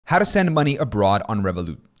How to send money abroad on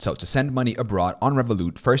Revolut. So to send money abroad on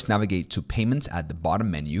Revolut, first navigate to Payments at the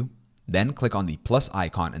bottom menu, then click on the plus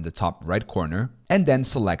icon in the top right corner, and then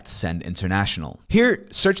select Send International. Here,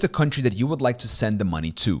 search the country that you would like to send the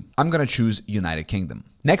money to. I'm going to choose United Kingdom.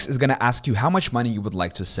 Next is going to ask you how much money you would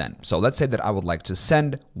like to send. So let's say that I would like to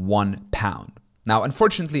send £1. Now,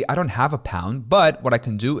 unfortunately, I don't have a pound, but what I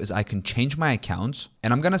can do is I can change my account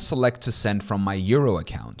and I'm going to select to send from my Euro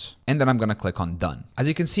account. And then I'm going to click on Done. As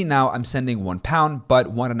you can see now, I'm sending £1, but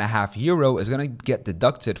 €1.5 is going to get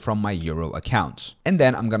deducted from my Euro account. And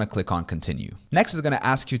then I'm going to click on Continue. Next is going to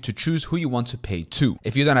ask you to choose who you want to pay to.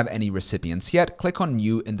 If you don't have any recipients yet, click on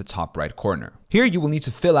New in the top right corner. Here you will need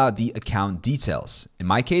to fill out the account details. In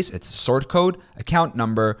my case, it's sort code, account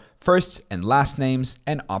number, first and last names,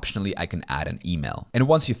 and optionally I can add an email. And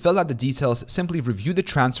once you fill out the details, simply review the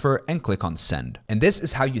transfer and click on Send. And this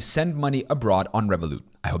is how you send money abroad on Revolut.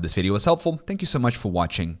 I hope this video was helpful. Thank you so much for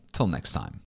watching. Till next time.